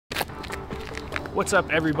What's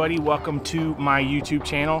up, everybody? Welcome to my YouTube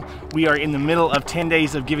channel. We are in the middle of 10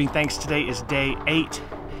 days of giving thanks. Today is day 8.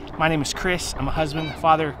 My name is Chris. I'm a husband,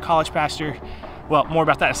 father, college pastor. Well, more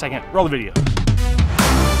about that in a second. Roll the video.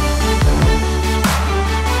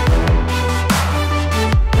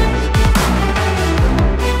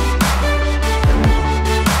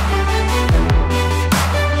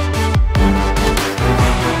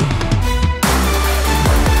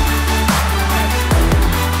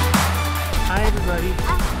 Hi, everybody.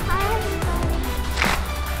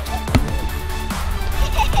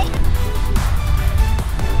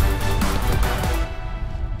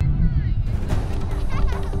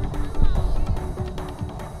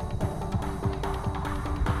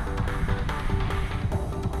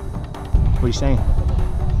 What are you saying?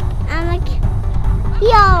 I'm like,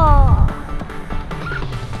 yo.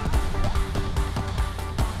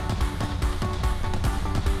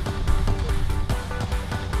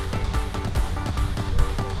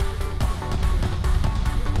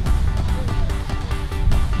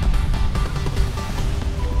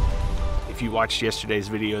 If you watched yesterday's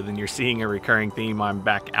video, then you're seeing a recurring theme. I'm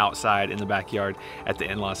back outside in the backyard at the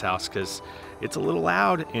in-laws house because it's a little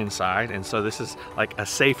loud inside, and so this is like a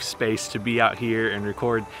safe space to be out here and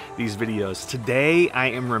record these videos. Today I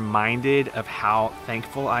am reminded of how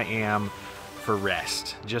thankful I am for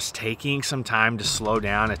rest, just taking some time to slow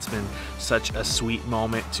down. It's been such a sweet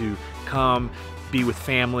moment to come, be with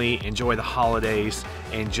family, enjoy the holidays,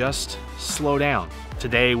 and just slow down.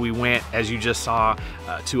 Today we went, as you just saw,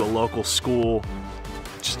 to a local school,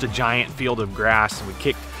 just a giant field of grass, and we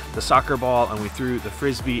kicked the soccer ball and we threw the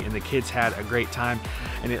frisbee, and the kids had a great time.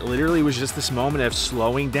 And it literally was just this moment of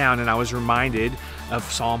slowing down, and I was reminded of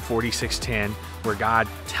Psalm 46:10, where God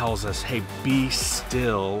tells us, hey, be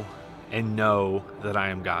still and know that I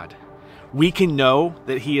am God. We can know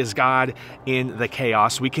that He is God in the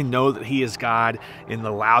chaos. We can know that He is God in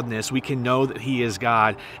the loudness. We can know that He is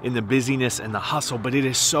God in the busyness and the hustle, but it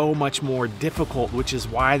is so much more difficult, which is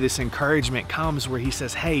why this encouragement comes where He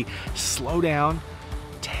says, hey, slow down,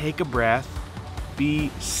 take a breath, be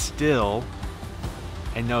still,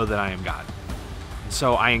 and know that I am God. And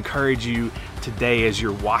so I encourage you today, as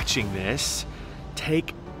you're watching this,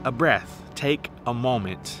 take a breath, take a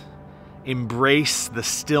moment. Embrace the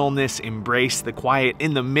stillness, embrace the quiet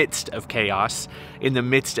in the midst of chaos, in the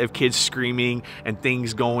midst of kids screaming and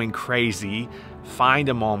things going crazy. Find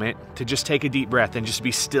a moment to just take a deep breath and just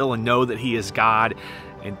be still and know that He is God,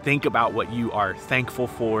 and think about what you are thankful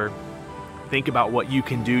for. Think about what you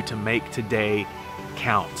can do to make today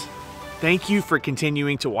count. Thank you for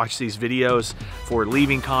continuing to watch these videos, for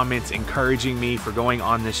leaving comments, encouraging me, for going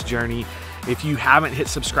on this journey. If you haven't hit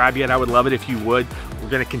subscribe yet, I would love it if you would. We're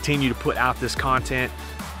going to continue to put out this content.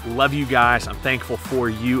 Love you guys. I'm thankful for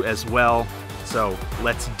you as well. So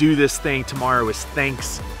let's do this thing. Tomorrow is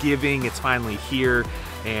Thanksgiving. It's finally here,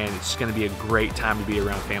 and it's going to be a great time to be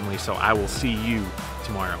around family. So I will see you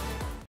tomorrow.